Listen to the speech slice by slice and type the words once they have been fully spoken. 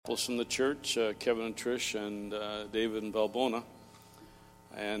From the church, Kevin and Trish and David and Balbona,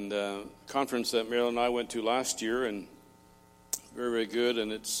 and conference that Marilyn and I went to last year, and very, very good.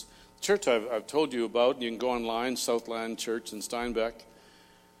 And it's the church I've told you about. You can go online, Southland Church in Steinbach.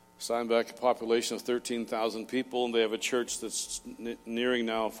 Steinbach, a population of 13,000 people, and they have a church that's nearing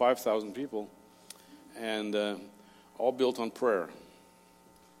now 5,000 people, and all built on prayer.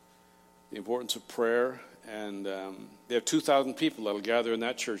 The importance of prayer. And they have 2,000 people that will gather in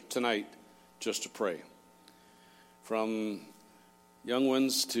that church tonight just to pray. From young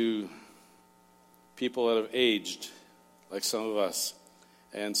ones to people that have aged, like some of us.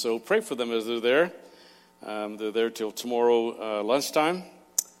 And so pray for them as they're there. They're there till tomorrow lunchtime,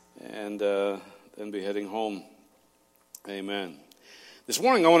 and then be heading home. Amen. This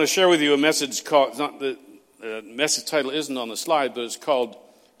morning I want to share with you a message called, it's not the message title isn't on the slide, but it's called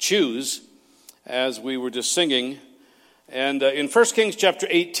Choose, as we were just singing. And in 1 Kings chapter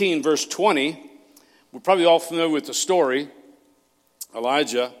 18, verse 20, we're probably all familiar with the story,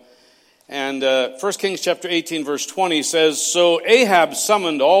 Elijah. And 1 Kings chapter 18, verse 20 says, "So Ahab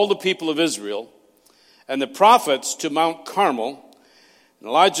summoned all the people of Israel and the prophets to Mount Carmel. And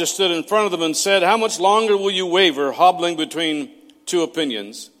Elijah stood in front of them and said, 'How much longer will you waver, hobbling between two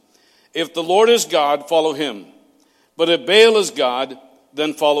opinions? If the Lord is God, follow him. But if Baal is God,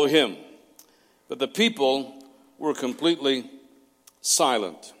 then follow him.' But the people were completely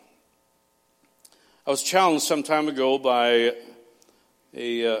silent." I was challenged some time ago by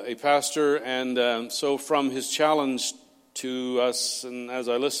a pastor, and so from his challenge to us, and as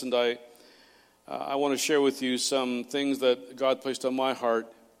I listened, I want to share with you some things that God placed on my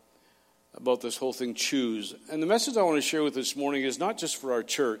heart about this whole thing, choose. And the message I want to share with this morning is not just for our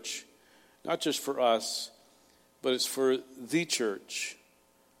church, not just for us, but it's for the church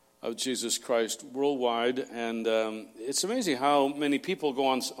of Jesus Christ worldwide. And it's amazing how many people go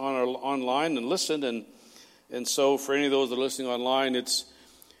online and listen, and so for any of those that are listening online, it's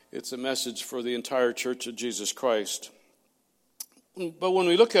a message for the entire church of Jesus Christ. But when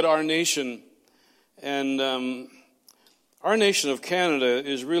we look at our nation, and our nation of Canada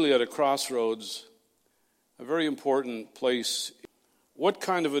is really at a crossroads, a very important place. What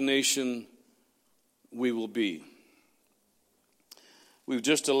kind of a nation we will be? We've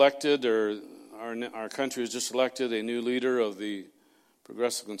just elected, or our country has just elected a new leader of the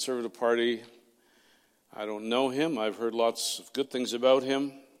Progressive Conservative Party. I don't know him. I've heard lots of good things about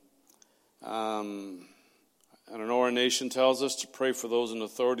him. I don't know, our nation tells us to pray for those in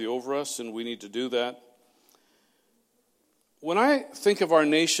authority over us, and we need to do that. When I think of our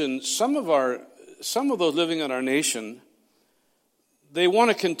nation, some of those living in our nation, they want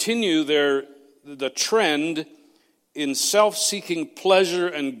to continue the trend in self-seeking pleasure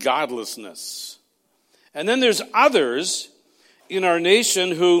and godlessness. And then there's others in our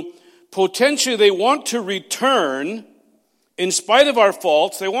nation who potentially they want to return, in spite of our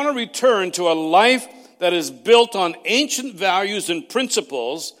faults, they want to return to a life that is built on ancient values and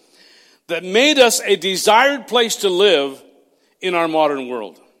principles that made us a desired place to live in our modern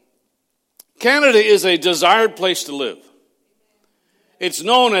world. Canada is a desired place to live. It's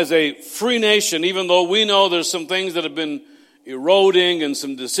known as a free nation, even though we know there's some things that have been eroding and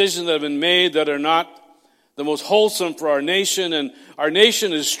some decisions that have been made that are not the most wholesome for our nation. And our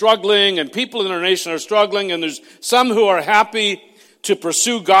nation is struggling, and people in our nation are struggling, and there's some who are happy to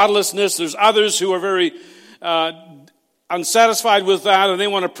pursue godlessness. There's others who are very unsatisfied with that, and they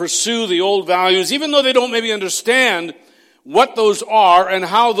want to pursue the old values, even though they don't maybe understand what those are and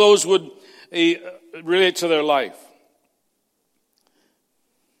how those would relate to their life.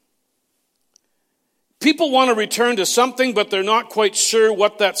 People want to return to something, but they're not quite sure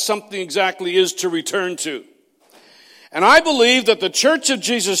what that something exactly is to return to. And I believe that the Church of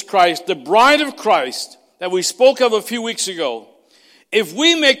Jesus Christ, the bride of Christ, that we spoke of a few weeks ago, if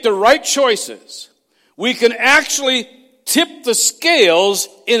we make the right choices, we can actually tip the scales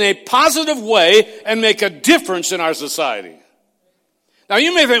in a positive way and make a difference in our society. Now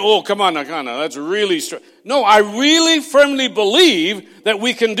you may think, oh, come on, that's really strong. No, I really firmly believe that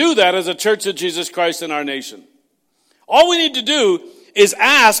we can do that as a Church of Jesus Christ in our nation. All we need to do is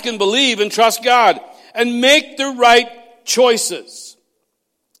ask and believe and trust God and make the right choices.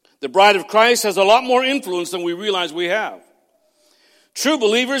 The bride of Christ has a lot more influence than we realize we have. True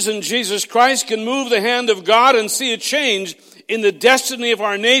believers in Jesus Christ can move the hand of God and see a change in the destiny of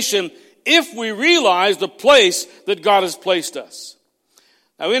our nation if we realize the place that God has placed us.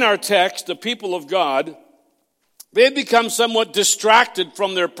 Now, in our text, the people of God, they had become somewhat distracted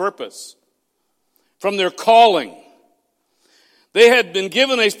from their purpose, from their calling. They had been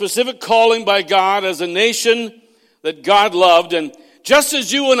given a specific calling by God as a nation that God loved, and just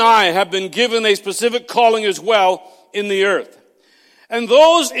as you and I have been given a specific calling as well in the earth. And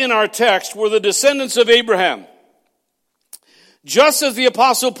those in our text were the descendants of Abraham. Just as the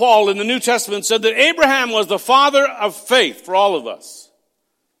Apostle Paul in the New Testament said that Abraham was the father of faith for all of us.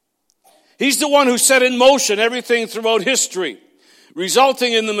 He's the one who set in motion everything throughout history,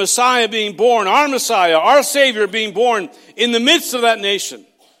 resulting in the Messiah being born, our Messiah, our Savior being born in the midst of that nation.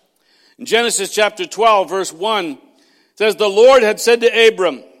 In Genesis chapter 12, verse 1, it says, the Lord had said to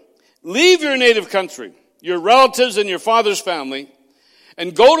Abram, leave your native country, your relatives and your father's family,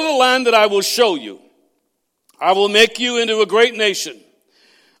 and go to the land that I will show you. I will make you into a great nation.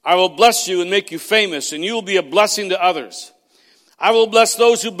 I will bless you and make you famous, and you will be a blessing to others. I will bless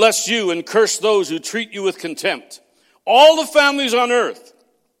those who bless you and curse those who treat you with contempt. All the families on earth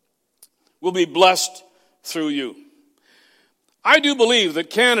will be blessed through you. I do believe that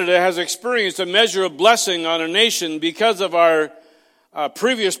Canada has experienced a measure of blessing on our nation because of our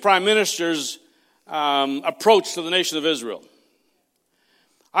previous Prime Minister's approach to the nation of Israel.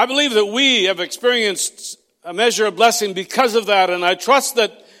 I believe that we have experienced a measure of blessing because of that, and I trust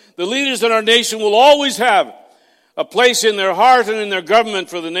that the leaders in our nation will always have a place in their heart and in their government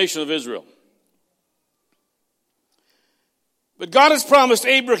for the nation of Israel. But God has promised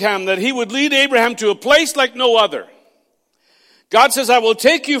Abraham that he would lead Abraham to a place like no other. God says, I will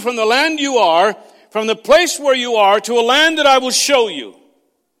take you from the land you are, from the place where you are, to a land that I will show you.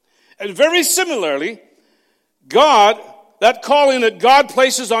 And very similarly, God, that calling that God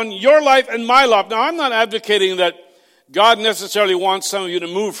places on your life and my life. Now, I'm not advocating that God necessarily wants some of you to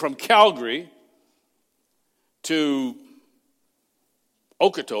move from Calgary to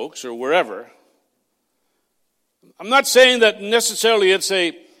Okotoks or wherever. I'm not saying that necessarily it's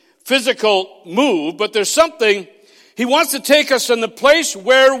a physical move, but there's something. He wants to take us from the place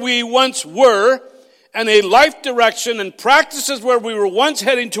where we once were and a life direction and practices where we were once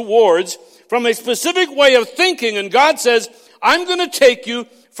heading towards from a specific way of thinking. And God says, I'm going to take you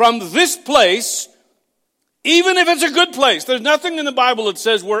from this place, even if it's a good place. There's nothing in the Bible that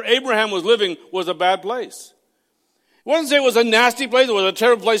says where Abraham was living was a bad place. It doesn't say it was a nasty place, it was a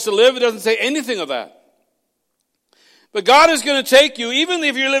terrible place to live. It doesn't say anything of that. But God is going to take you, even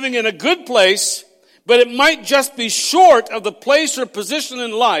if you're living in a good place, but it might just be short of the place or position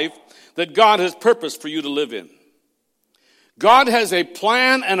in life that God has purposed for you to live in. God has a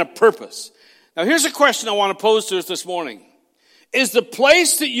plan and a purpose. Now here's a question I want to pose to us this morning. Is the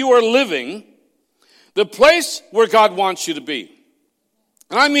place that you are living the place where God wants you to be?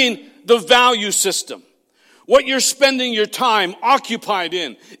 And I mean the value system. What you're spending your time occupied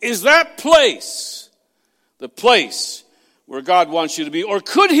in. Is that place the place where God wants you to be? Or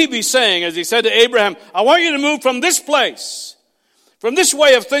could he be saying, as he said to Abraham, I want you to move from this place, from this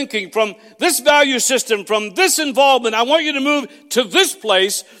way of thinking, from this value system, from this involvement. I want you to move to this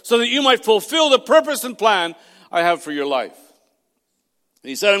place so that you might fulfill the purpose and plan I have for your life.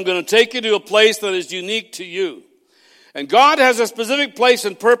 He said, I'm going to take you to a place that is unique to you. And God has a specific place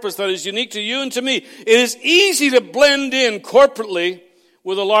and purpose that is unique to you and to me. It is easy to blend in corporately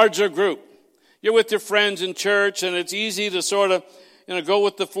with a larger group. You're with your friends in church, and it's easy to sort of, go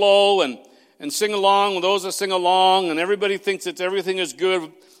with the flow and sing along with those that sing along, and everybody thinks that everything is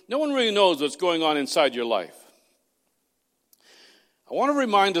good. No one really knows what's going on inside your life. I want to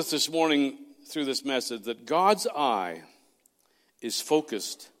remind us this morning through this message that God's eye is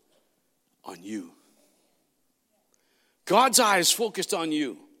focused on you. God's eye is focused on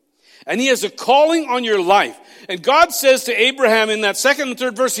you. And he has a calling on your life. And God says to Abraham in that second and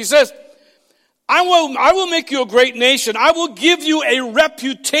third verse, he says, I will make you a great nation. I will give you a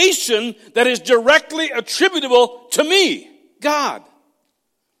reputation that is directly attributable to me, God.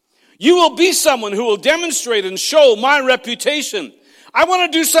 You will be someone who will demonstrate and show my reputation. I want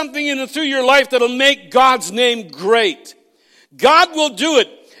to do something in and through your life that will make God's name great. God will do it.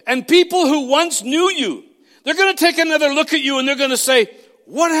 And people who once knew you, they're going to take another look at you and they're going to say,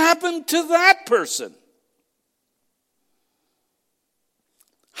 what happened to that person?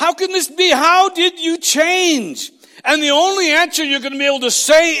 How can this be? How did you change? And the only answer you're going to be able to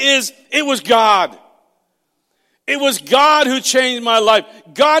say is, it was God. It was God who changed my life.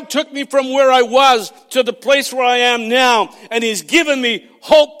 God took me from where I was to the place where I am now, and he's given me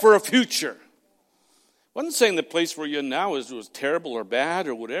hope for a future. I wasn't saying the place where you're now was terrible or bad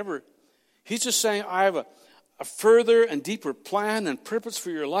or whatever. He's just saying, I have a further and deeper plan and purpose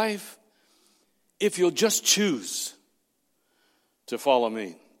for your life if you'll just choose to follow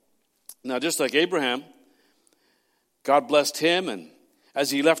me. Now, just like Abraham, God blessed him, and as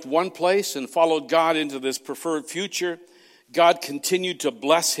he left one place and followed God into this preferred future, God continued to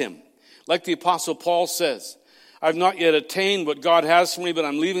bless him. Like the Apostle Paul says, I've not yet attained what God has for me, but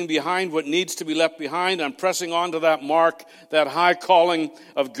I'm leaving behind what needs to be left behind. I'm pressing on to that mark, that high calling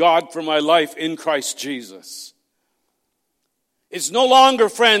of God for my life in Christ Jesus. It's no longer,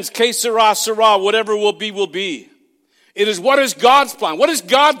 friends, que sera, sera, whatever will be, will be. It is what is God's plan? What is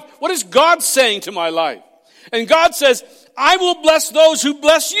God saying to my life? And God says, I will bless those who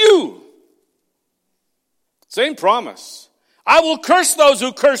bless you. Same promise. I will curse those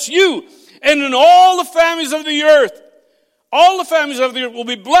who curse you. And in all the families of the earth, all the families of the earth will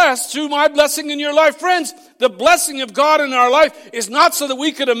be blessed through my blessing in your life. Friends, the blessing of God in our life is not so that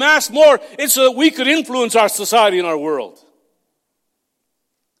we could amass more. It's so that we could influence our society and our world.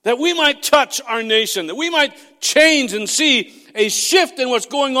 That we might touch our nation. That we might change and see a shift in what's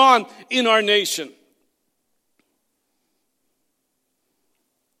going on in our nation.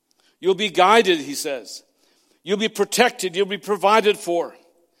 You'll be guided, he says. You'll be protected. You'll be provided for.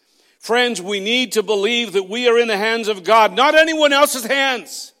 Friends, we need to believe that we are in the hands of God, not anyone else's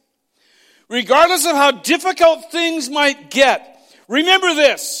hands. Regardless of how difficult things might get, remember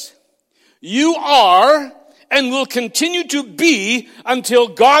this. You are and will continue to be until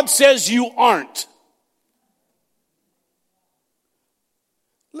God says you aren't.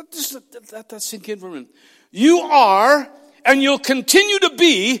 Let that sink in for a minute. You are and you'll continue to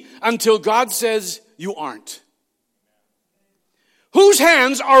be until God says you aren't. Whose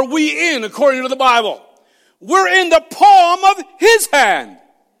hands are we in according to the Bible? We're in the palm of his hand.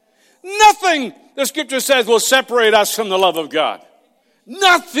 Nothing, the scripture says, will separate us from the love of God.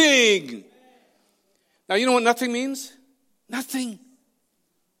 Nothing. Now, you know what nothing means? Nothing.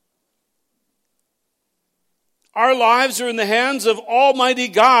 Our lives are in the hands of Almighty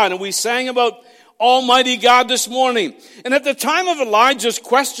God, and we sang about Almighty God this morning. And at the time of Elijah's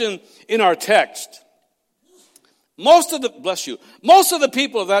question in our text, most of the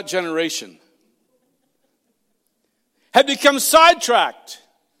people of that generation had become sidetracked.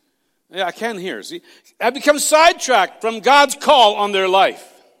 Yeah, I can hear. See, had become sidetracked from God's call on their life.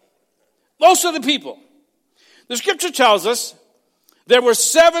 Most of the people. The scripture tells us there were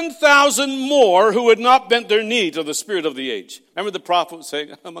 7,000 more who had not bent their knee to the spirit of the age. Remember the prophet was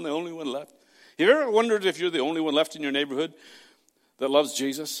saying, I'm the only one left. Have you ever wondered if you're the only one left in your neighborhood that loves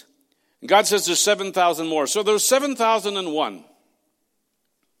Jesus? And God says there's 7,000 more. So there's 7,001,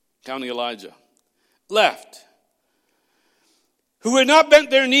 counting Elijah, left, who had not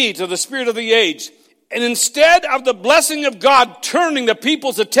bent their knee to the spirit of the age. And instead of the blessing of God turning the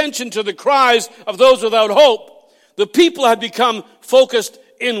people's attention to the cries of those without hope, the people had become focused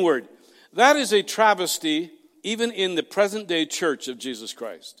inward. That is a travesty even in the present day church of Jesus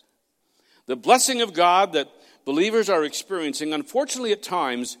Christ. The blessing of God that believers are experiencing, unfortunately at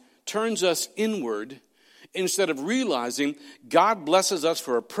times, turns us inward instead of realizing God blesses us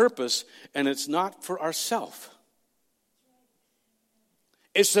for a purpose and it's not for ourselves.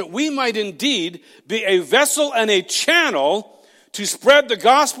 It's that we might indeed be a vessel and a channel to spread the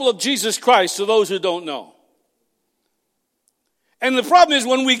gospel of Jesus Christ to those who don't know. And the problem is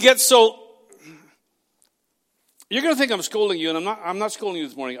when we get so... You're going to think I'm scolding you, and I'm not scolding you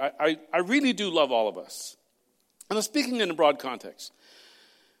this morning. I really do love all of us. And I'm speaking in a broad context.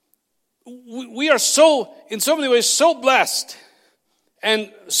 We are so, in so many ways, so blessed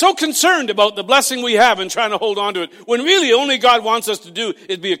and so concerned about the blessing we have and trying to hold on to it, when really only God wants us to do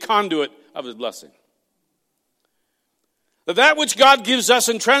is be a conduit of his blessing. That which God gives us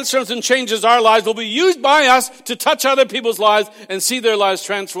and transforms and changes our lives will be used by us to touch other people's lives and see their lives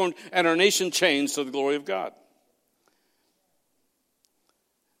transformed and our nation changed to the glory of God.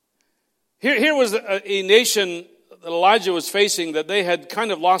 Here was a nation that Elijah was facing that they had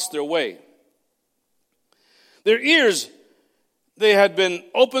kind of lost their way. Their ears, they had been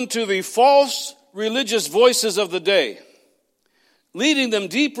open to the false religious voices of the day, leading them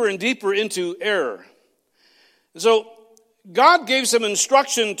deeper and deeper into error. So God gave some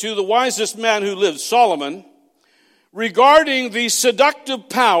instruction to the wisest man who lived, Solomon, regarding the seductive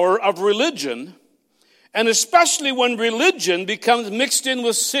power of religion, and especially when religion becomes mixed in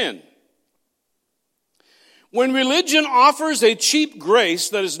with sin. When religion offers a cheap grace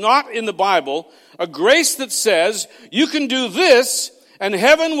that is not in the Bible, a grace that says, you can do this and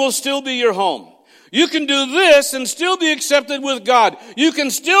heaven will still be your home. You can do this and still be accepted with God. You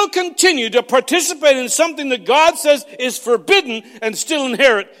can still continue to participate in something that God says is forbidden and still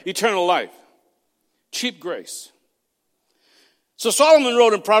inherit eternal life. Cheap grace. So Solomon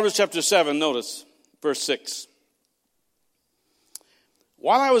wrote in Proverbs chapter 7, notice, verse 6.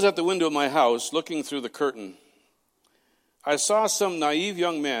 While I was at the window of my house looking through the curtain, I saw some naive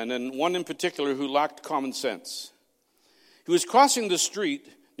young men, and one in particular who lacked common sense. He was crossing the street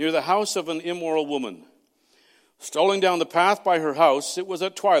near the house of an immoral woman. Strolling down the path by her house, it was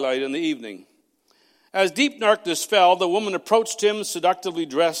at twilight in the evening. As deep darkness fell, the woman approached him, seductively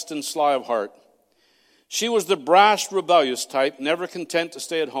dressed and sly of heart. She was the brash, rebellious type, never content to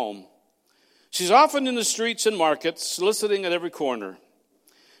stay at home. She's often in the streets and markets, soliciting at every corner.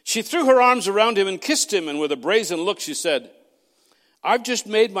 She threw her arms around him and kissed him, and with a brazen look she said, "I've just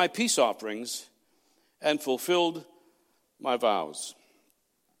made my peace offerings and fulfilled my vows."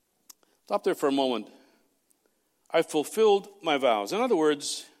 Stop there for a moment. I've fulfilled my vows. In other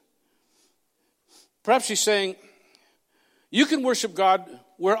words, perhaps she's saying, you can worship God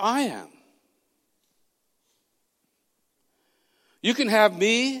where I am. You can have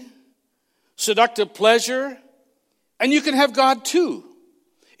me, seductive pleasure, and you can have God too,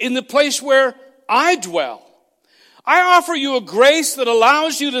 in the place where I dwell. I offer you a grace that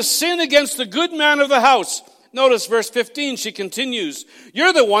allows you to sin against the good man of the house. Notice verse 15, she continues,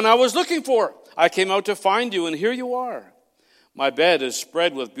 "You're the one I was looking for. I came out to find you, and here you are. My bed is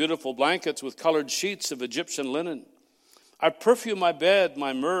spread with beautiful blankets with colored sheets of Egyptian linen. I perfume my bed,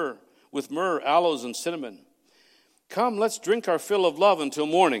 with myrrh, aloes, and cinnamon. Come, let's drink our fill of love until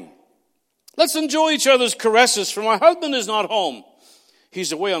morning. Let's enjoy each other's caresses, for my husband is not home.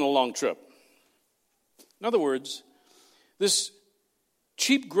 He's away on a long trip." In other words, this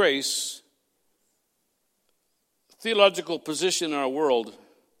cheap grace, theological position in our world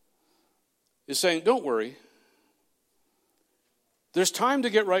is saying, don't worry. There's time to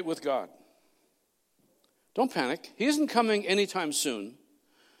get right with God. Don't panic. He isn't coming anytime soon.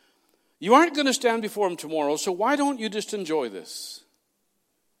 You aren't going to stand before him tomorrow, so why don't you just enjoy this?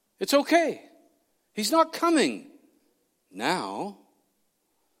 It's okay. He's not coming now.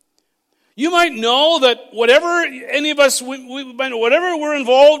 You might know that whatever any of us, whatever we're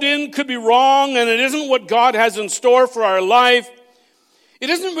involved in could be wrong, and it isn't what God has in store for our life. It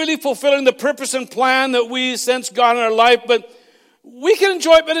isn't really fulfilling the purpose and plan that we sense God in our life, but we can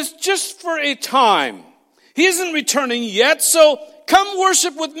enjoy it, but it's just for a time. He isn't returning yet, so come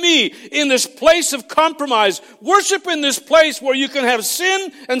worship with me in this place of compromise. Worship in this place where you can have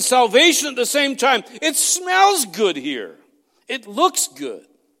sin and salvation at the same time. It smells good here. It looks good.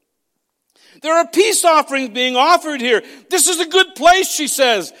 There are peace offerings being offered here. This is a good place, she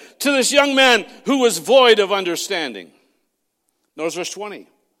says, to this young man who was void of understanding. Notice verse 20.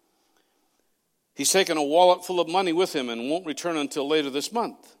 He's taken a wallet full of money with him and won't return until later this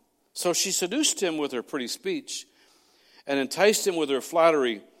month. So she seduced him with her pretty speech and enticed him with her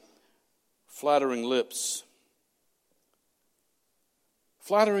flattering lips.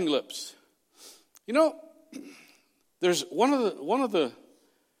 Flattering lips. You know, there's one of the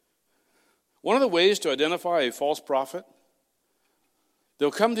ways to identify a false prophet. They'll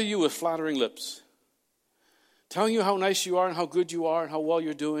come to you with flattering lips, telling you how nice you are and how good you are and how well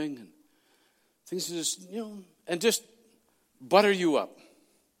you're doing, and things just, and just butter you up.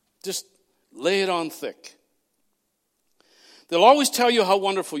 Just lay it on thick. They'll always tell you how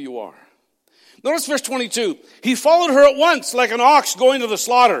wonderful you are. Notice verse 22. He followed her at once like an ox going to the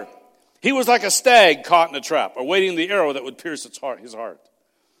slaughter. He was like a stag caught in a trap, awaiting the arrow that would pierce his heart.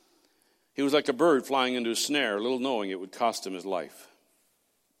 He was like a bird flying into a snare, little knowing it would cost him his life.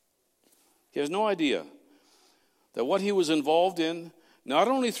 He has no idea that what he was involved in not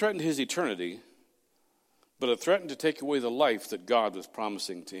only threatened his eternity, but it threatened to take away the life that God was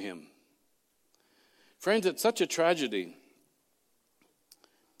promising to him. Friends, it's such a tragedy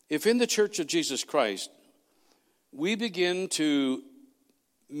if in the Church of Jesus Christ we begin to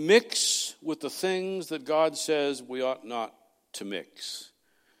mix with the things that God says we ought not to mix.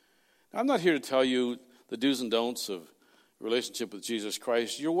 Now, I'm not here to tell you the do's and don'ts of relationship with Jesus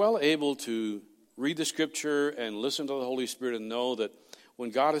Christ. You're well able to read the Scripture and listen to the Holy Spirit and know that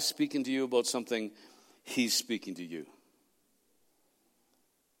when God is speaking to you about something, He's speaking to you.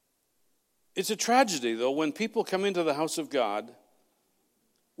 It's a tragedy, though, when people come into the house of God,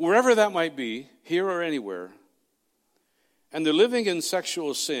 wherever that might be, here or anywhere, and they're living in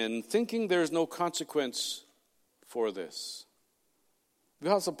sexual sin, thinking there's no consequence for this. The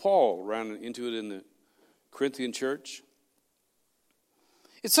Apostle Paul ran into it in the Corinthian church.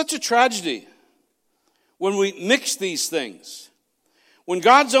 It's such a tragedy when we mix these things. When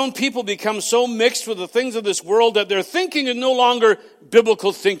God's own people become so mixed with the things of this world that their thinking is no longer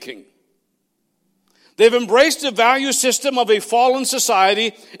biblical thinking. They've embraced a value system of a fallen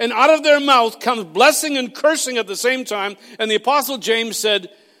society, and out of their mouth comes blessing and cursing at the same time. And the Apostle James said,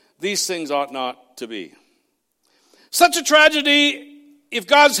 these things ought not to be. Such a tragedy if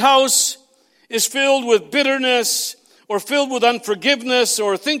God's house is filled with bitterness or filled with unforgiveness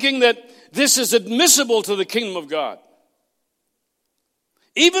or thinking that this is admissible to the kingdom of God.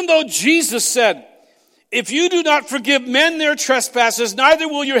 Even though Jesus said, if you do not forgive men their trespasses, neither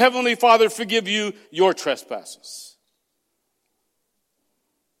will your heavenly Father forgive you your trespasses.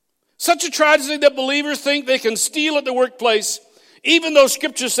 Such a tragedy that believers think they can steal at the workplace, even though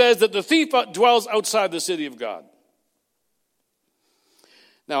Scripture says that the thief dwells outside the city of God.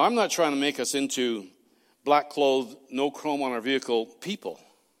 Now, I'm not trying to make us into black-clothed, no chrome on our vehicle people.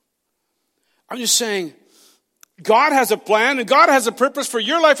 I'm just saying, God has a plan and God has a purpose for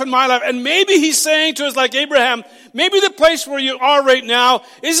your life and my life. And maybe he's saying to us like Abraham, maybe the place where you are right now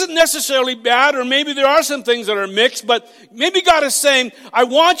isn't necessarily bad, or maybe there are some things that are mixed, but maybe God is saying, I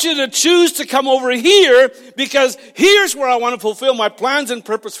want you to choose to come over here because here's where I want to fulfill my plans and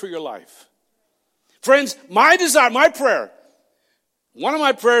purpose for your life. Friends, my desire, my prayer, one of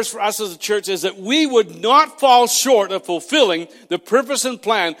my prayers for us as a church is that we would not fall short of fulfilling the purpose and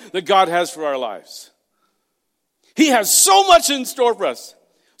plan that God has for our lives. He has so much in store for us.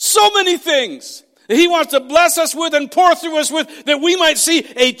 So many things that he wants to bless us with and pour through us with, that we might see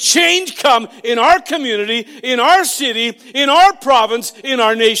a change come in our community, in our city, in our province, in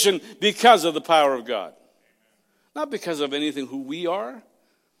our nation, because of the power of God. Not because of anything who we are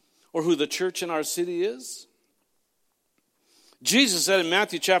or who the church in our city is. Jesus said in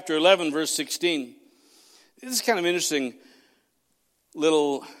Matthew chapter 11, verse 16, this is kind of interesting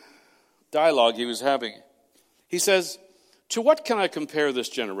little dialogue he was having. He says, to what can I compare this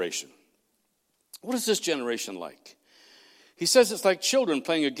generation? What is this generation like? He says it's like children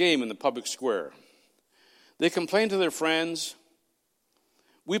playing a game in the public square. They complain to their friends,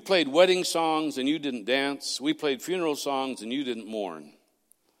 we played wedding songs and you didn't dance. We played funeral songs and you didn't mourn.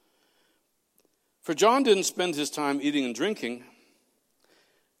 For John didn't spend his time eating and drinking,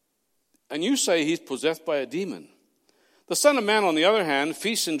 and you say he's possessed by a demon. The Son of Man, on the other hand,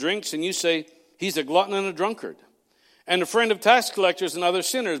 feasts and drinks, and you say he's a glutton and a drunkard, and a friend of tax collectors and other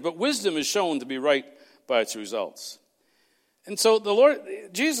sinners. But wisdom is shown to be right by its results. And so the Lord,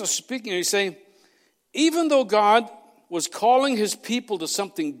 Jesus speaking, he's saying, even though God was calling his people to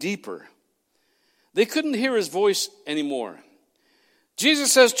something deeper, they couldn't hear his voice anymore.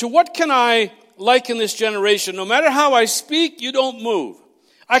 Jesus says, to what can I liken this generation? No matter how I speak, you don't move.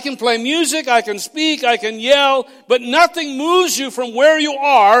 I can play music, I can speak, I can yell, but nothing moves you from where you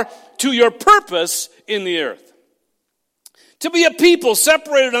are to your purpose in the earth. To be a people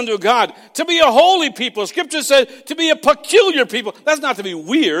separated unto God, to be a holy people. Scripture says to be a peculiar people. That's not to be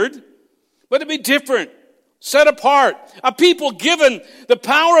weird, but to be different, set apart. A people given the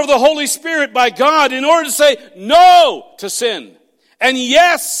power of the Holy Spirit by God in order to say no to sin and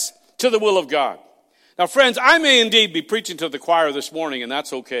yes to the will of God. Now, friends, I may indeed be preaching to the choir this morning, and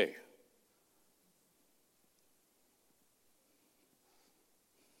that's okay.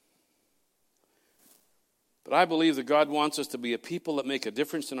 But I believe that God wants us to be a people that make a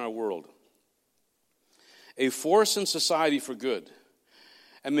difference in our world, a force in society for good.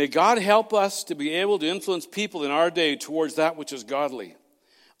 And may God help us to be able to influence people in our day towards that which is godly.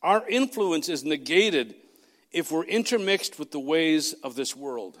 Our influence is negated if we're intermixed with the ways of this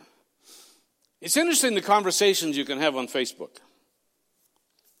world. It's interesting the conversations you can have on Facebook.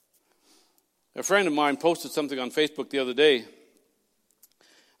 A friend of mine posted something on Facebook the other day.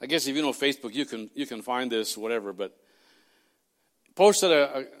 I guess if you know Facebook, you can find this, whatever. But posted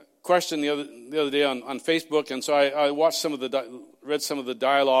a question the other day on Facebook, and so I watched read some of the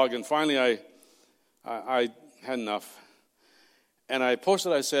dialogue, and finally I had enough. And I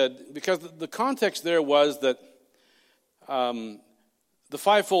posted. I said, because the context there was that the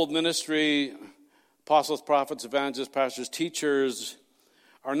fivefold ministry, apostles, prophets, evangelists, pastors, teachers,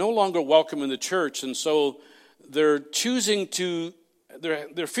 are no longer welcome in the church, and so they're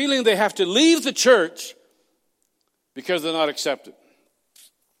feeling they have to leave the church because they're not accepted.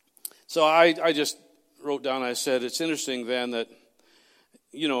 So I just wrote down, I said, it's interesting then that,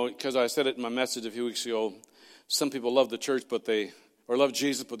 because I said it in my message a few weeks ago, some people love the church, or love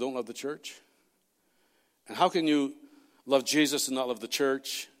Jesus, but don't love the church. And how can you love Jesus and not love the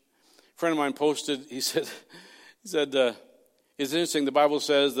church? A friend of mine posted, he said, it's interesting, the Bible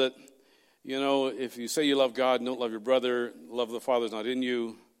says that, if you say you love God and don't love your brother, love of the Father is not in you.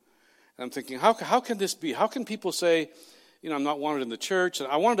 And I'm thinking, how can this be? How can people say, I'm not wanted in the church? And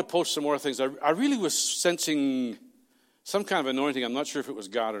I wanted to post some more things. I really was sensing some kind of anointing. I'm not sure if it was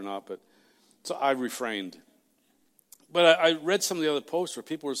God or not, but so I refrained. But I read some of the other posts where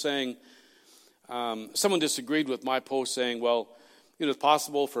people were saying, someone disagreed with my post saying, well, it's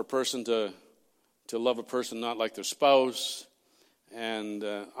possible for a person to love a person not like their spouse. And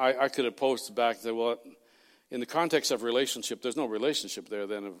I could have posted back and said, well, in the context of relationship, there's no relationship there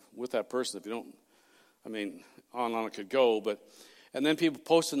then with that person. If you don't, on and on it could go. And then people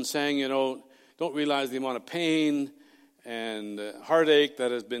posted and saying, don't realize the amount of pain and heartache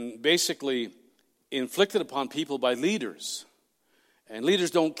that has been basically inflicted upon people by leaders. And leaders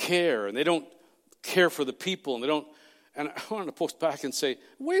don't care, and they don't care for the people, and they don't. And I wanted to post back and say,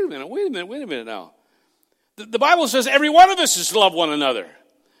 wait a minute now. The Bible says every one of us is to love one another.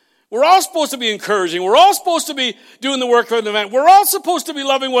 We're all supposed to be encouraging. We're all supposed to be doing the work of an event. We're all supposed to be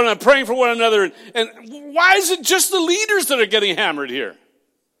loving one another, praying for one another. And why is it just the leaders that are getting hammered here?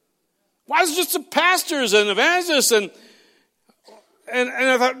 Why is it just the pastors and evangelists? And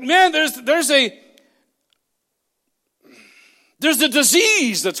I thought, man, there's a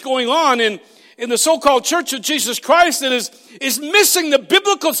disease that's going on in the so-called Church of Jesus Christ that is missing the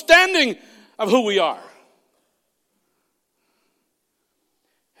biblical standing of who we are.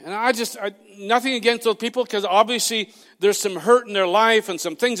 And nothing against those people, because obviously there's some hurt in their life and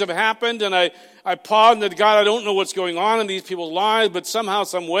some things have happened, and I applaud that, God, I don't know what's going on in these people's lives, but somehow,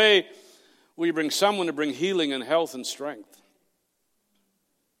 some way, will you bring someone to bring healing and health and strength?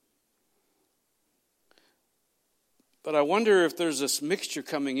 But I wonder if there's this mixture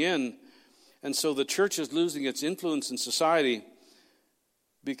coming in, and so the church is losing its influence in society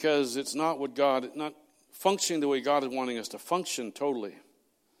because it's not functioning the way God is wanting us to function totally.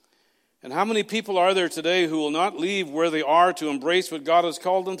 And how many people are there today who will not leave where they are to embrace what God has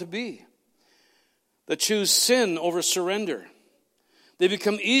called them to be? That choose sin over surrender. They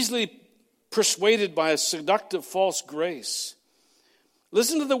become easily persuaded by a seductive false grace.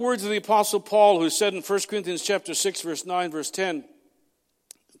 Listen to the words of the Apostle Paul, who said in 1 Corinthians chapter 6, verse 9, verse 10.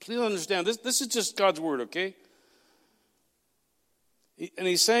 Please understand, this is just God's word, okay? And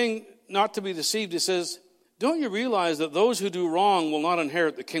he's saying, not to be deceived, he says, don't you realize that those who do wrong will not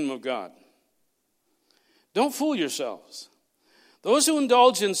inherit the kingdom of God? Don't fool yourselves. Those who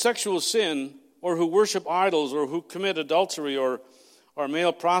indulge in sexual sin, or who worship idols, or who commit adultery, or are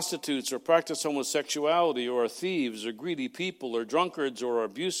male prostitutes, or practice homosexuality, or are thieves, or greedy people, or drunkards, or are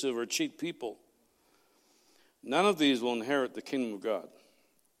abusive, or cheat people, none of these will inherit the kingdom of God.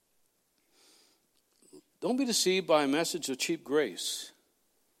 Don't be deceived by a message of cheap grace.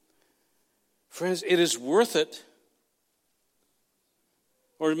 Friends, it is worth it.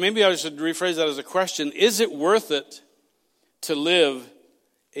 Or maybe I should rephrase that as a question. Is it worth it to live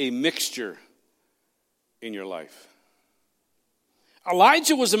a mixture in your life?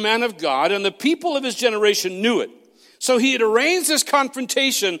 Elijah was a man of God, and the people of his generation knew it. So he had arranged this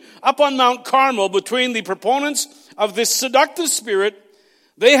confrontation up on Mount Carmel between the proponents of this seductive spirit.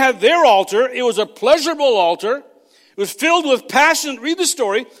 They had their altar. It was a pleasurable altar. It was filled with passionate, read the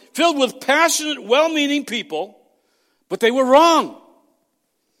story, filled with passionate, well-meaning people, but they were wrong.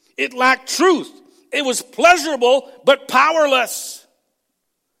 It lacked truth. It was pleasurable, but powerless.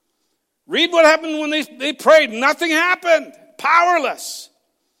 Read what happened when they prayed. Nothing happened. Powerless.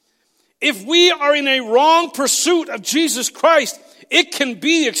 If we are in a wrong pursuit of Jesus Christ, it can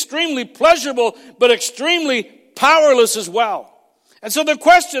be extremely pleasurable, but extremely powerless as well. And so another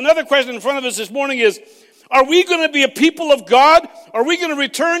question in front of us this morning is, are we going to be a people of God? Are we going to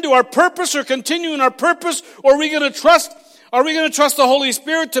return to our purpose or continue in our purpose? Or are we going to trust the Holy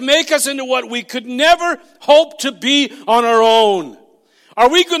Spirit to make us into what we could never hope to be on our own? Are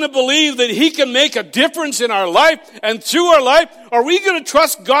we going to believe that He can make a difference in our life and through our life? Are we going to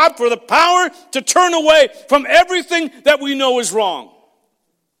trust God for the power to turn away from everything that we know is wrong?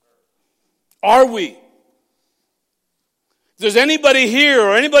 Are we? If there's anybody here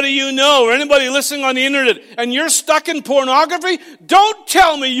or anybody you know or anybody listening on the internet and you're stuck in pornography, don't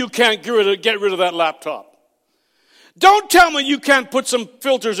tell me you can't get rid of that laptop. Don't tell me you can't put some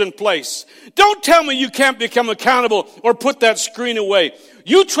filters in place. Don't tell me you can't become accountable or put that screen away.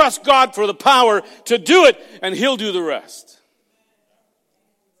 You trust God for the power to do it, and He'll do the rest.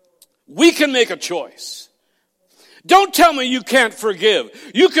 We can make a choice. Don't tell me you can't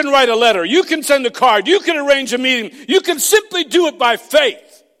forgive. You can write a letter. You can send a card. You can arrange a meeting. You can simply do it by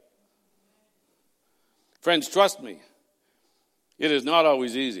faith. Friends, trust me. It is not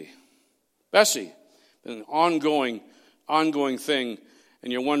always easy. Especially an ongoing thing,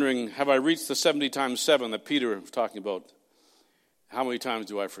 and you're wondering, have I reached the 70 times 7 that Peter was talking about? How many times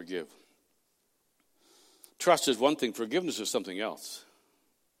do I forgive? Trust is one thing. Forgiveness is something else.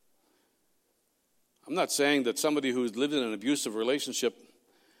 I'm not saying that somebody who's lived in an abusive relationship,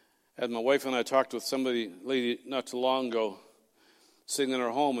 as my wife and I talked with lady not too long ago, sitting in her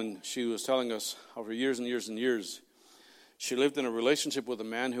home, and she was telling us how for years and years and years, she lived in a relationship with a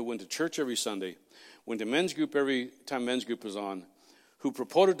man who went to church every Sunday, went to men's group every time men's group was on, who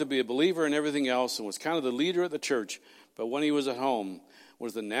purported to be a believer and everything else, and was kind of the leader at the church, but when he was at home,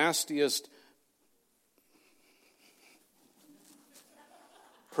 was the nastiest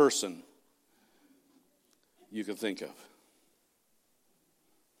person you can think of.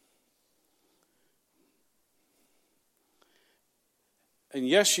 And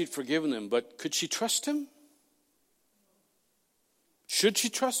yes, she'd forgiven him, but could she trust him? Should she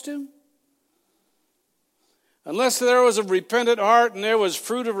trust him? Unless there was a repentant heart and there was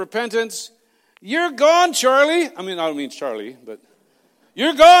fruit of repentance, you're gone, Charlie. I don't mean Charlie, but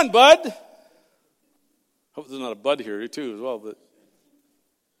you're gone, bud. Hope there's not a bud here too as well. But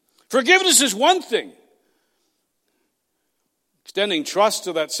forgiveness is one thing. Extending trust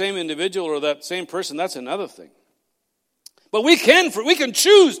to that same individual or that same person, that's another thing. But we can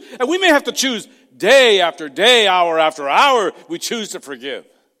choose, and we may have to choose day after day, hour after hour, we choose to forgive.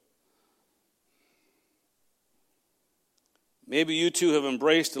 Maybe you too have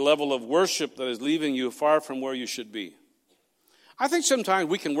embraced a level of worship that is leaving you far from where you should be. I think sometimes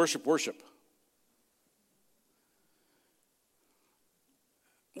we can worship.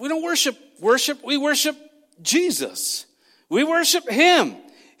 We don't worship, we worship Jesus. We worship Him.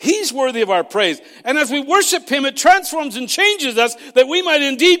 He's worthy of our praise. And as we worship Him, it transforms and changes us that we might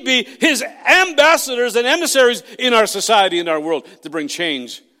indeed be His ambassadors and emissaries in our society, in our world, to bring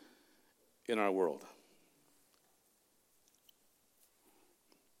change in our world.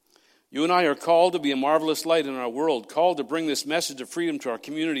 You and I are called to be a marvelous light in our world, called to bring this message of freedom to our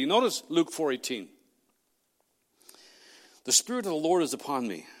community. Notice Luke 4:18. The Spirit of the Lord is upon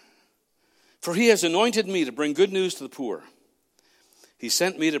me, for He has anointed me to bring good news to the poor. He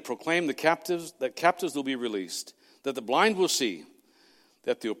sent me to proclaim that captives will be released, that the blind will see,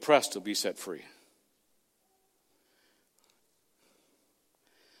 that the oppressed will be set free.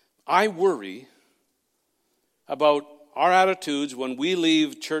 I worry about our attitudes when we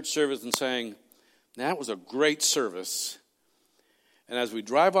leave church service and saying, that was a great service. And as we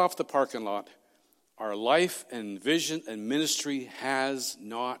drive off the parking lot, our life and vision and ministry has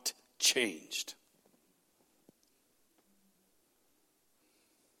not changed.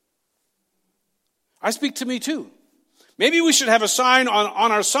 I speak to me too. Maybe we should have a sign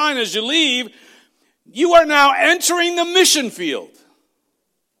on our sign as you leave. You are now entering the mission field.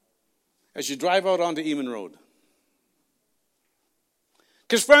 As you drive out onto Eamon Road.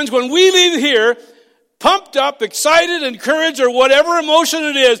 Because friends, when we leave here, pumped up, excited, encouraged, or whatever emotion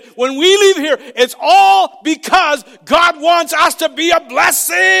it is, when we leave here, it's all because God wants us to be a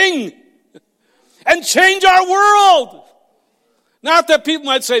blessing and change our world. Not that people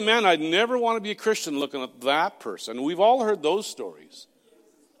might say, man, I'd never want to be a Christian looking at that person. We've all heard those stories.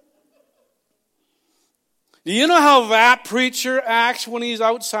 Do you know how that preacher acts when he's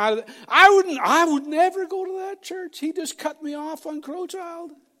outside of it? I would never go to that church. He just cut me off on Crowchild.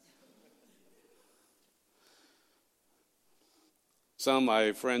 Some of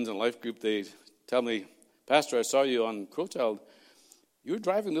my friends in life group, they tell me, Pastor, I saw you on Crowchild. You were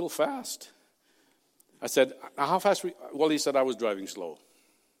driving a little fast. I said, how fast were you? Well, he said, I was driving slow.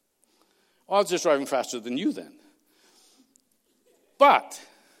 Well, I was just driving faster than you then. But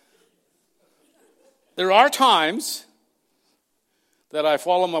there are times that I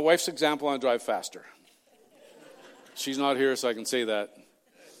follow my wife's example and I drive faster. She's not here, so I can say that.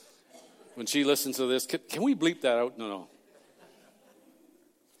 When she listens to this, can we bleep that out? No.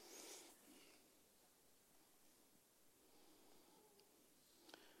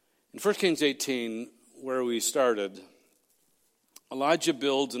 In 1 Kings 18, where we started, Elijah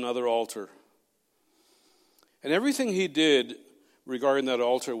builds another altar. And everything he did regarding that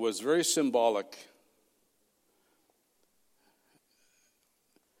altar was very symbolic.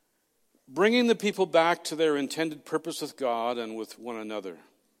 Bringing the people back to their intended purpose with God and with one another.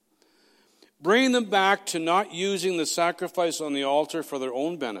 Bringing them back to not using the sacrifice on the altar for their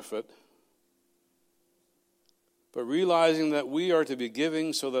own benefit, but realizing that we are to be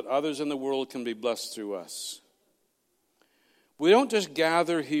giving so that others in the world can be blessed through us. We don't just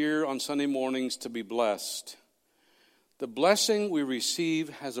gather here on Sunday mornings to be blessed. The blessing we receive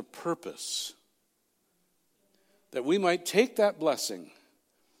has a purpose. That we might take that blessing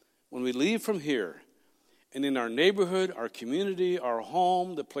when we leave from here and in our neighborhood, our community, our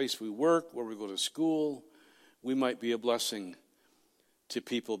home, the place we work, where we go to school, we might be a blessing to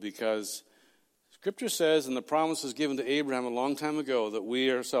people because Scripture says, and the promise was given to Abraham a long time ago, that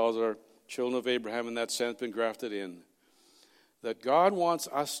we ourselves are children of Abraham in that sense, been grafted in, that God wants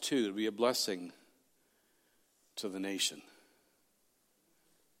us too to be a blessing to the nation,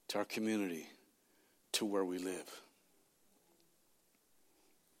 to our community, to where we live.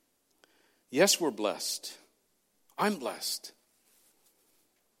 Yes, we're blessed. I'm blessed.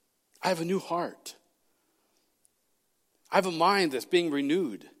 I have a new heart. I have a mind that's being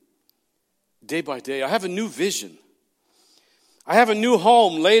renewed day by day. I have a new vision. I have a new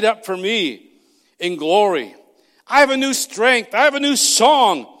home laid up for me in glory. I have a new strength. I have a new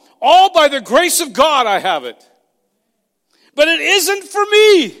song. All by the grace of God I have it. But it isn't for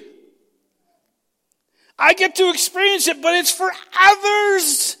me. I get to experience it, but it's for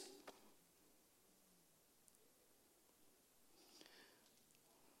others.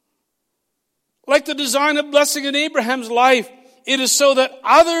 Like the design of blessing in Abraham's life, it is so that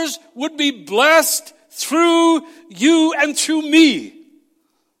others would be blessed through you and through me.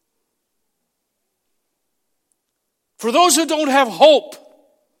 For those who don't have hope,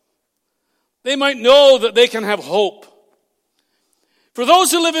 they might know that they can have hope. For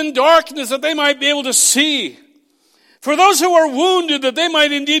those who live in darkness, that they might be able to see. For those who are wounded, that they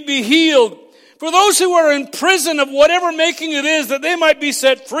might indeed be healed. For those who are in prison of whatever making it is, that they might be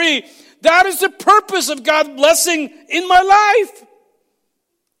set free. That is the purpose of God's blessing in my life.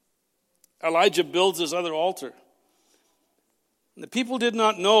 Elijah builds this other altar. The people did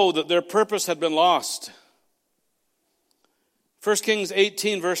not know that their purpose had been lost. 1 Kings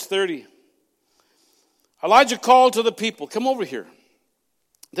 18, verse 30. Elijah called to the people, come over here.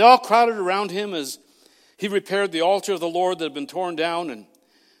 They all crowded around him as he repaired the altar of the Lord that had been torn down. And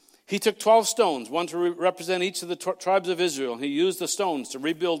he took 12 stones, one to represent each of the tribes of Israel. He used the stones to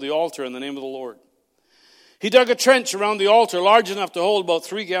rebuild the altar in the name of the Lord. He dug a trench around the altar large enough to hold about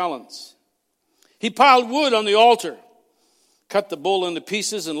 3 gallons. He piled wood on the altar, cut the bull into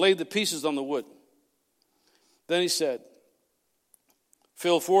pieces, and laid the pieces on the wood. Then he said,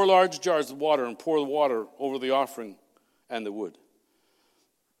 fill 4 large jars of water and pour the water over the offering and the wood.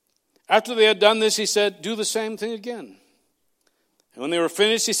 After they had done this, he said, do the same thing again. And when they were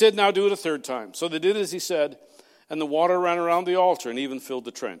finished, he said, now do it a 3rd time. So they did as he said, and the water ran around the altar and even filled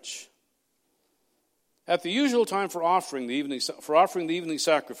the trench. At the usual time for offering the evening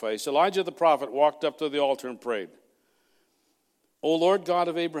sacrifice, Elijah the prophet walked up to the altar and prayed, O Lord God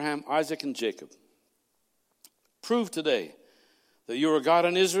of Abraham, Isaac, and Jacob, prove today that you are God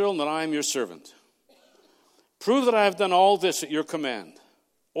in Israel and that I am your servant. Prove that I have done all this at your command.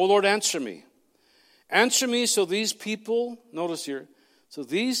 O Lord, answer me. Answer me so these people, notice here, so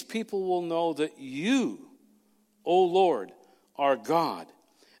these people will know that you, O Lord, are God,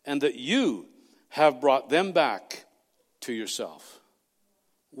 and that you have brought them back to yourself.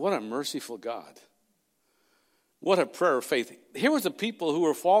 What a merciful God. What a prayer of faith. Here was the people who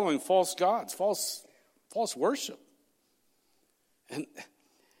were following false gods, false worship. And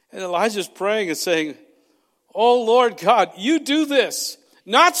Elijah's praying and saying, oh Lord God, you do this.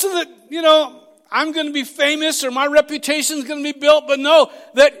 Not so that, I'm going to be famous or my reputation is going to be built, but no,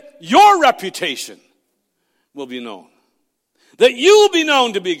 that your reputation will be known. That you will be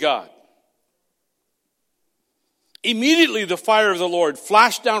known to be God. Immediately the fire of the Lord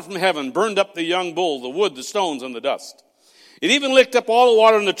flashed down from heaven, burned up the young bull, the wood, the stones, and the dust. It even licked up all the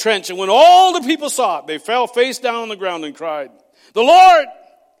water in the trench, and when all the people saw it, they fell face down on the ground and cried, the Lord,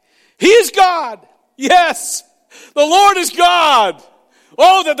 He is God. Yes, the Lord is God.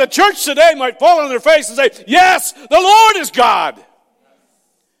 Oh, that the church today might fall on their face and say, yes, the Lord is God.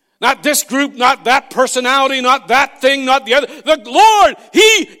 Not this group, not that personality, not that thing, not the other. The Lord, He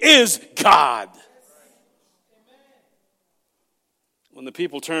is God. When the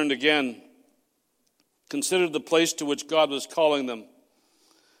people turned again, considered the place to which God was calling them,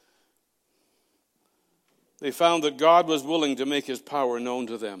 they found that God was willing to make His power known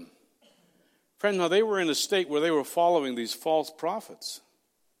to them. Friend, now they were in a state where they were following these false prophets.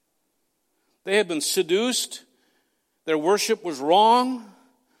 They had been seduced. Their worship was wrong.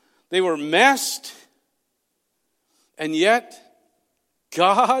 They were messed. And yet,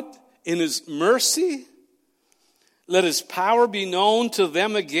 God, in His mercy, let His power be known to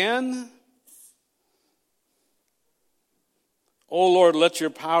them again. Oh Lord, let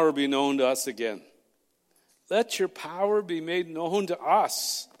your power be known to us again. Let your power be made known to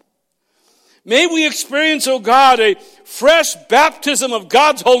us. May we experience, O God, a fresh baptism of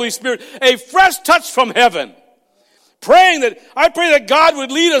God's Holy Spirit, a fresh touch from heaven. I pray that God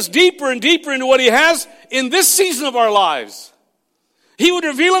would lead us deeper and deeper into what He has in this season of our lives. He would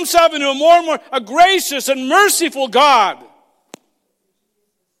reveal Himself into a gracious and merciful God.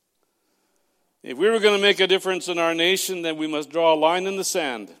 If we were going to make a difference in our nation, then we must draw a line in the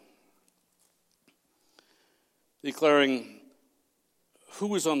sand, declaring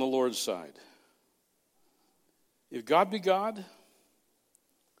who is on the Lord's side. If God be God,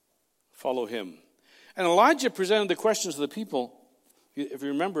 follow Him. And Elijah presented the questions to the people, if you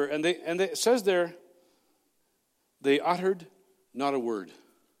remember, and it says there, they uttered not a word.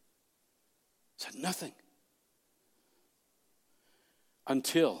 Said nothing.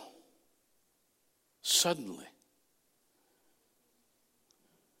 Until suddenly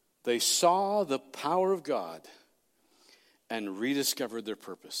they saw the power of God and rediscovered their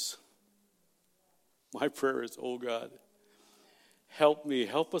purpose. My prayer is, oh God, help me,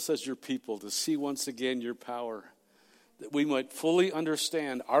 help us as your people to see once again your power, that we might fully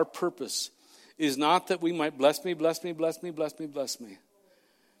understand our purpose is not that we might bless me, bless me, bless me, bless me, bless me,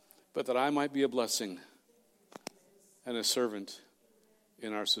 but that I might be a blessing and a servant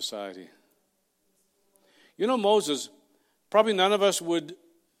in our society. You know, Moses, probably none of us would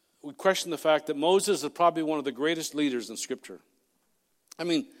question the fact that Moses is probably one of the greatest leaders in Scripture. I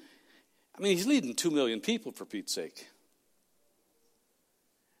mean, he's leading 2 million people, for Pete's sake.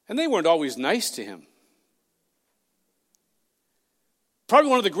 And they weren't always nice to him. Probably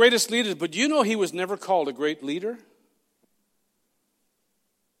one of the greatest leaders, but you know he was never called a great leader?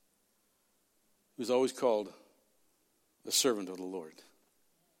 He was always called the servant of the Lord.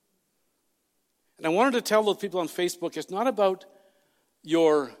 And I wanted to tell those people on Facebook, it's not about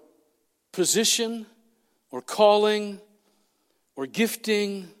your position or calling or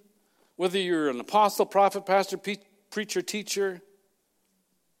gifting, whether you're an apostle, prophet, pastor, preacher, teacher.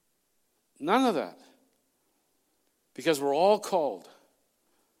 None of that. Because we're all called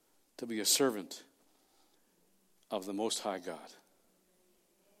to be a servant of the Most High God.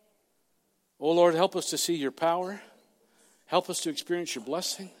 Oh Lord, help us to see your power. Help us to experience your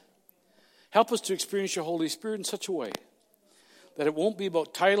blessing. Help us to experience your Holy Spirit in such a way that it won't be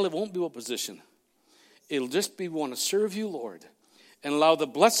about title, it won't be about position. It'll just be we want to serve you, Lord, and allow the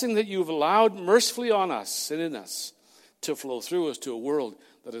blessing that you've allowed mercifully on us and in us to flow through us to a world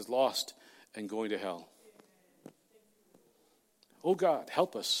that is lost and going to hell. Oh God,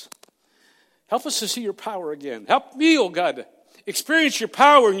 help us. Help us to see your power again. Help me, oh God, experience your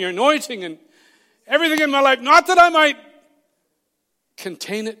power and your anointing and everything in my life. Not that I might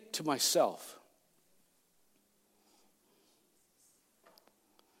contain it to myself.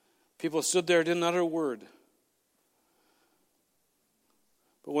 People stood there, didn't utter a word.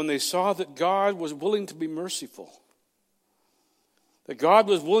 But when they saw that God was willing to be merciful, that God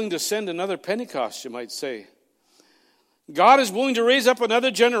was willing to send another Pentecost, you might say, God is willing to raise up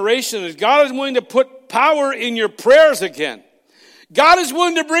another generation. God is willing to put power in your prayers again. God is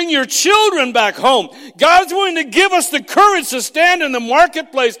willing to bring your children back home. God is willing to give us the courage to stand in the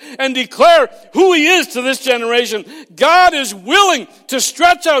marketplace and declare who He is to this generation. God is willing to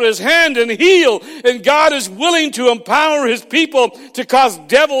stretch out His hand and heal. And God is willing to empower His people to cause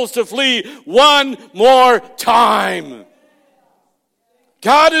devils to flee one more time.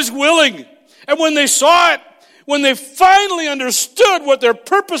 God is willing. And when they saw it, when they finally understood what their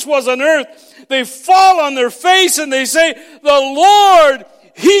purpose was on earth, they fall on their face and they say, the Lord,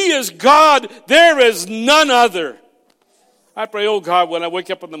 He is God. There is none other. I pray, oh God, when I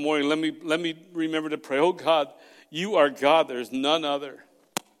wake up in the morning, let me remember to pray, oh God, you are God. There's none other.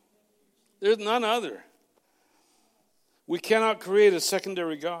 There's none other. We cannot create a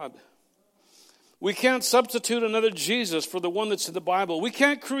secondary God. We can't substitute another Jesus for the one that's in the Bible. We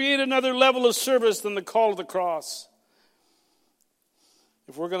can't create another level of service than the call of the cross.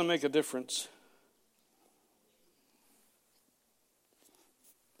 If we're going to make a difference,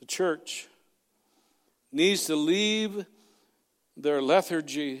 the church needs to leave their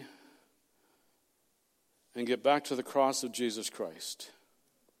lethargy and get back to the cross of Jesus Christ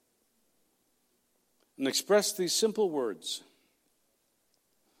and express these simple words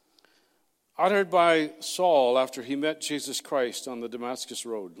uttered by Saul after he met Jesus Christ on the Damascus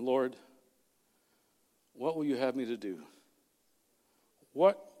Road. Lord, what will you have me to do?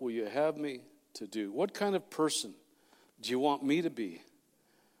 What will you have me to do? What kind of person do you want me to be?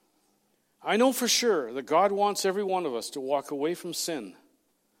 I know for sure that God wants every one of us to walk away from sin.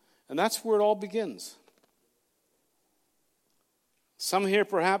 And that's where it all begins. Some here,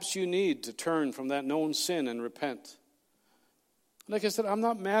 perhaps you need to turn from that known sin and repent. Like I said, I'm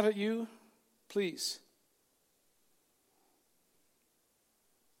not mad at you. Please.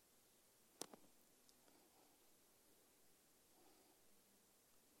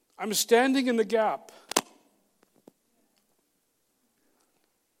 I'm standing in the gap.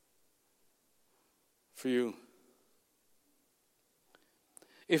 For you.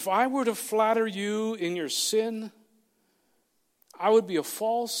 If I were to flatter you in your sin, I would be a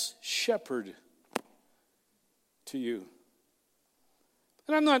false shepherd to you.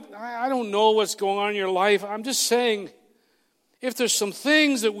 And I don't know what's going on in your life. I'm just saying, if there's some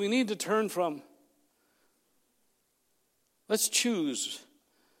things that we need to turn from, let's choose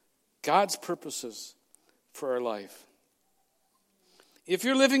God's purposes for our life. If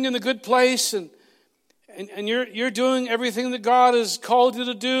you're living in a good place and you're doing everything that God has called you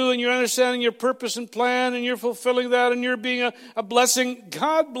to do, and you're understanding your purpose and plan, and you're fulfilling that, and you're being a blessing,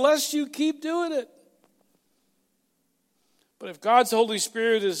 God bless you. Keep doing it. But if God's Holy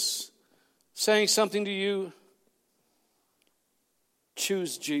Spirit is saying something to you,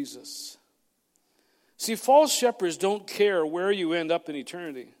 choose Jesus. See, false shepherds don't care where you end up in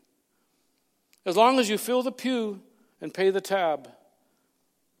eternity. As long as you fill the pew and pay the tab,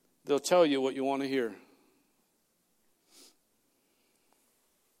 they'll tell you what you want to hear.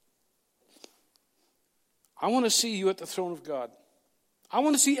 I want to see you at the throne of God. I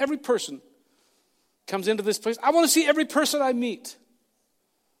want to see every person comes into this place. I want to see every person I meet.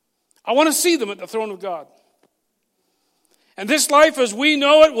 I want to see them at the throne of God. And this life as we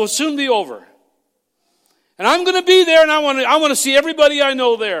know it will soon be over. And I'm going to be there, and I want to see everybody I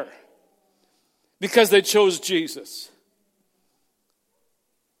know there because they chose Jesus.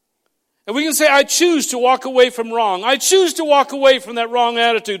 And we can say, I choose to walk away from wrong. I choose to walk away from that wrong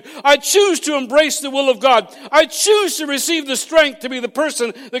attitude. I choose to embrace the will of God. I choose to receive the strength to be the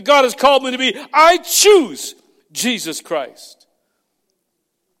person that God has called me to be. I choose Jesus Christ.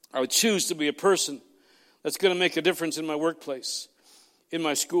 I would choose to be a person that's going to make a difference in my workplace, in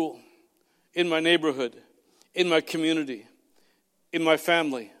my school, in my neighborhood, in my community, in my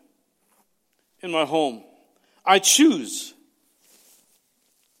family, in my home. I choose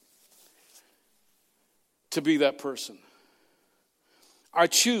to be that person. I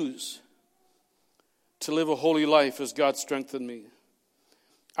choose to live a holy life as God strengthened me.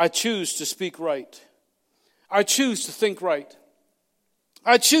 I choose to speak right. I choose to think right.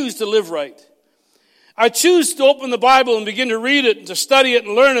 I choose to live right. I choose to open the Bible and begin to read it and to study it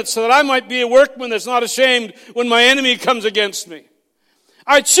and learn it so that I might be a workman that's not ashamed when my enemy comes against me.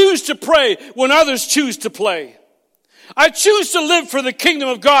 I choose to pray when others choose to play. I choose to live for the kingdom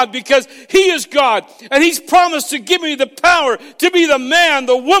of God because He is God and He's promised to give me the power to be the man,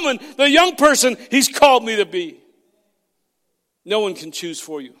 the woman, the young person He's called me to be. No one can choose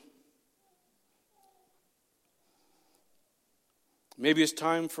for you. Maybe it's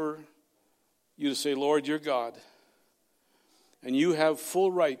time for you to say, Lord, you're God, and you have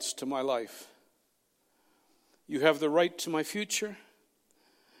full rights to my life. You have the right to my future.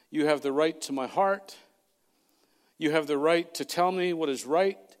 You have the right to my heart. You have the right to tell me what is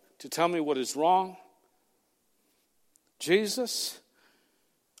right, to tell me what is wrong. Jesus,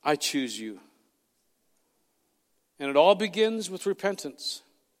 I choose you. And it all begins with repentance.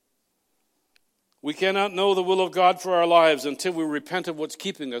 We cannot know the will of God for our lives until we repent of what's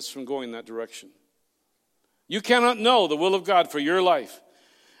keeping us from going that direction. You cannot know the will of God for your life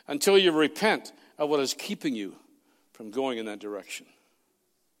until you repent of what is keeping you from going in that direction.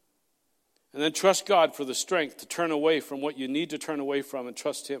 And then trust God for the strength to turn away from what you need to turn away from and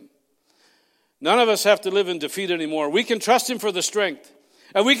trust Him. None of us have to live in defeat anymore. We can trust Him for the strength.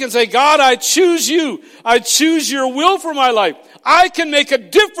 And we can say, God, I choose you. I choose your will for my life. I can make a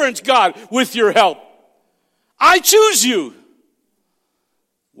difference, God, with your help. I choose you.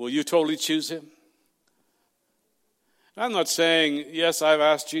 Will you totally choose Him? I'm not saying, yes, I've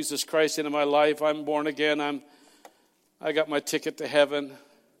asked Jesus Christ into my life. I'm born again. I got my ticket to heaven.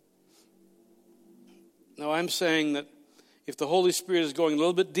 No, I'm saying that if the Holy Spirit is going a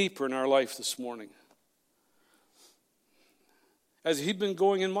little bit deeper in our life this morning, as He'd been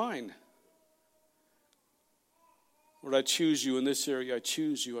going in mine, Lord, I choose you in this area. I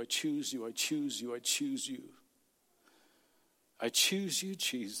choose you. I choose you. I choose you. I choose you. I choose you,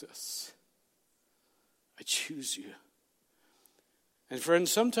 Jesus. I choose you. And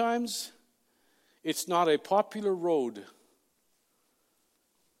friends, sometimes it's not a popular road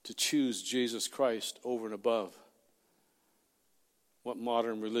to choose Jesus Christ over and above what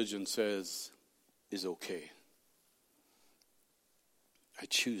modern religion says is okay. I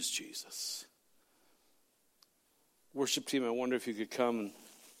choose Jesus. Worship team, I wonder if you could come and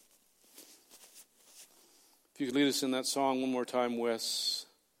if you could lead us in that song one more time, Wes.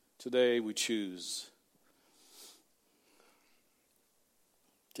 Today we choose.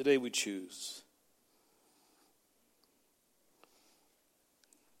 Today we choose.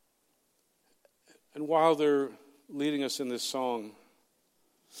 And while they're leading us in this song,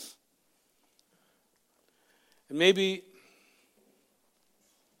 and maybe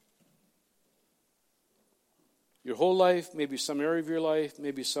your whole life, maybe some area of your life,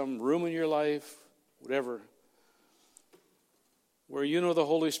 maybe some room in your life, whatever, where you know the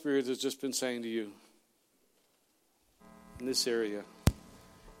Holy Spirit has just been saying to you, in this area,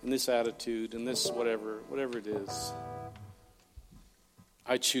 in this attitude, in this whatever it is,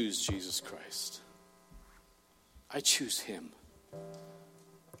 I choose Jesus Christ. I choose Him.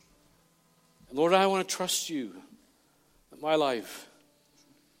 And Lord, I want to trust you that my life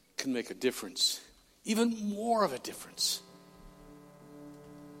can make a difference, even more of a difference,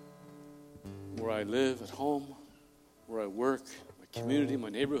 where I live at home, where I work, my community, my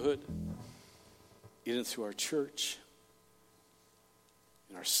neighborhood, even through our church,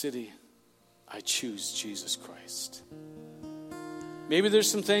 in our city, I choose Jesus Christ. Maybe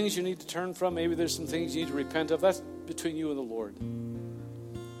there's some things you need to turn from. Maybe there's some things you need to repent of. That's between you and the Lord.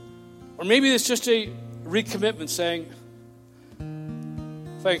 Or maybe it's just a recommitment saying,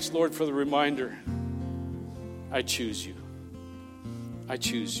 thanks, Lord, for the reminder. I choose you. I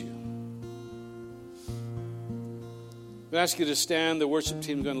choose you. I ask you to stand. The worship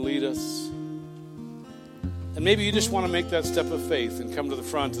team is going to lead us. And maybe you just want to make that step of faith and come to the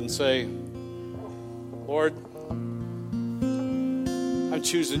front and say, Lord, I'm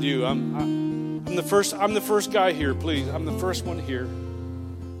choosing you. I'm the first guy here, please. I'm the first one here.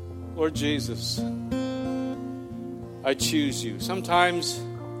 Lord Jesus, I choose you. Sometimes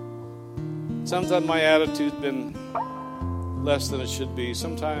my attitude's been less than it should be.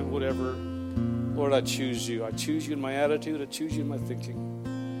 Sometimes whatever. Lord, I choose you. I choose you in my attitude. I choose you in my thinking.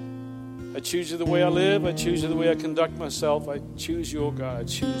 I choose you the way I live. I choose you the way I conduct myself. I choose you, oh God. I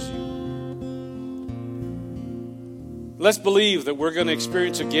choose you. Let's believe that we're going to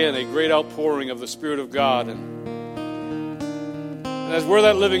experience again a great outpouring of the Spirit of God. And as we're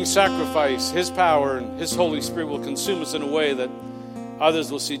that living sacrifice, His power and His Holy Spirit will consume us in a way that others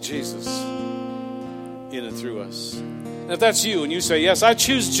will see Jesus in and through us. And if that's you and you say, yes, I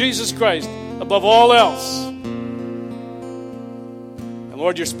choose Jesus Christ above all else. And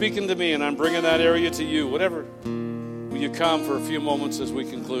Lord, you're speaking to me and I'm bringing that area to you. Whatever, will you come for a few moments as we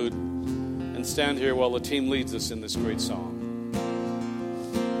conclude and stand here while the team leads us in this great song.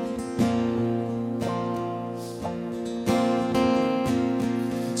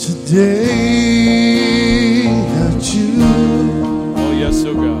 Today I choose, oh yes,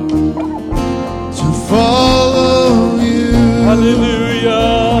 oh God, to follow you.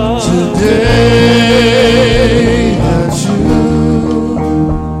 Hallelujah. Today I choose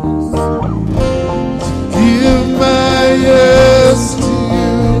to give my yes to you.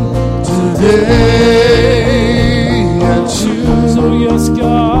 Today I choose, Oh yes,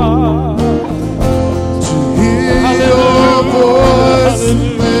 God, to hear your voice.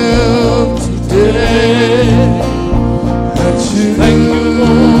 Today I choose, thank you,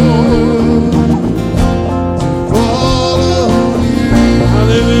 Lord. to follow you.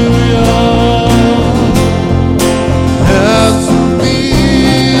 Hallelujah. As for me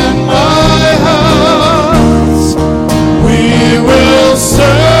and my house, we will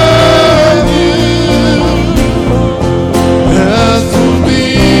serve you. As for me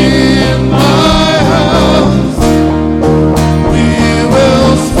and my house, we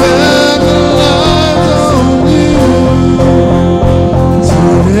will spend our lives on you.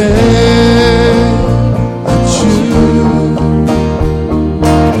 Today I choose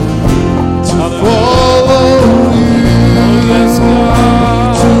to follow you. Yes,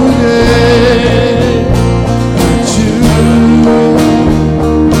 God. Today I choose to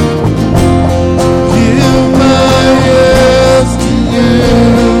give my yes to you.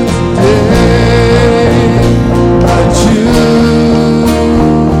 Today I choose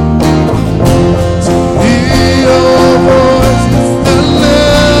to hear your voice and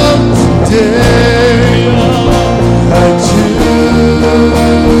live. Today I choose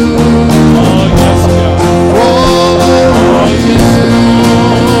Oh yes, God. follow you.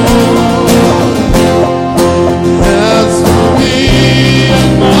 As for me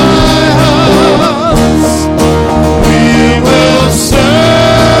and my house, we will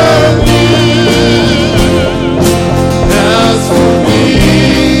serve you. As for me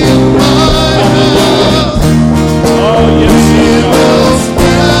and my house, Oh yes, we God. will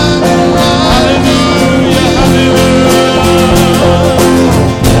spend our lives.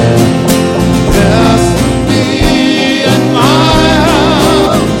 As for me and my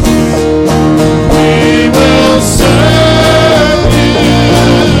house, we will serve you.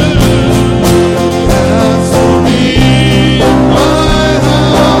 As for me and my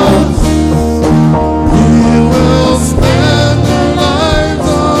house, we will spend our lives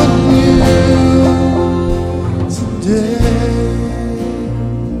on you today.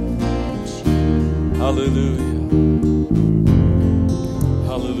 Hallelujah.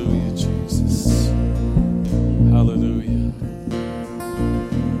 Hallelujah, Jesus. Hallelujah.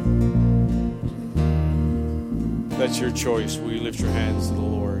 That's your choice. Will you lift your hands to the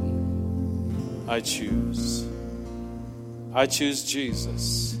Lord? I choose. I choose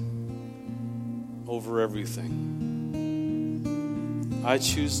Jesus over everything. I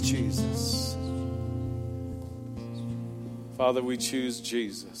choose Jesus. Father, we choose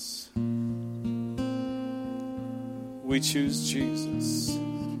Jesus. We choose Jesus.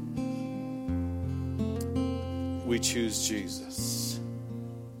 We choose Jesus.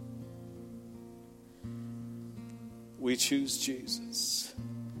 We choose Jesus.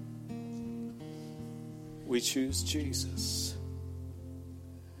 We choose Jesus.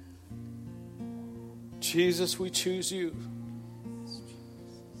 Jesus, we choose you.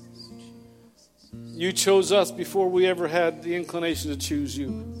 You chose us before we ever had the inclination to choose you.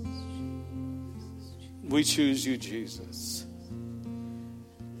 We choose you, Jesus.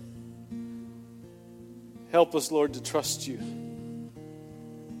 Help us, Lord, to trust you.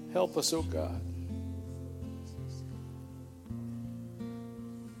 Help us, oh God.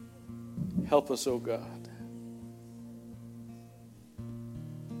 Help us, oh God.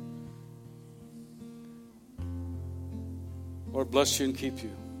 Lord, bless you and keep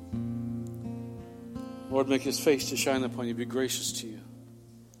you. Lord, make his face to shine upon you, be gracious to you.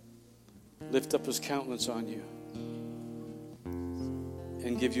 Lift up his countenance on you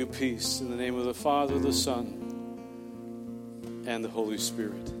and give you peace in the name of the Father, the Son, and the Holy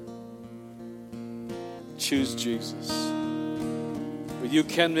Spirit. Choose Jesus. For you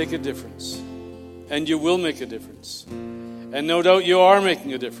can make a difference, and you will make a difference. And no doubt you are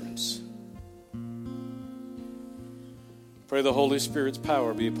making a difference. Pray the Holy Spirit's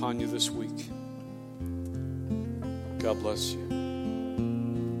power be upon you this week. God bless you.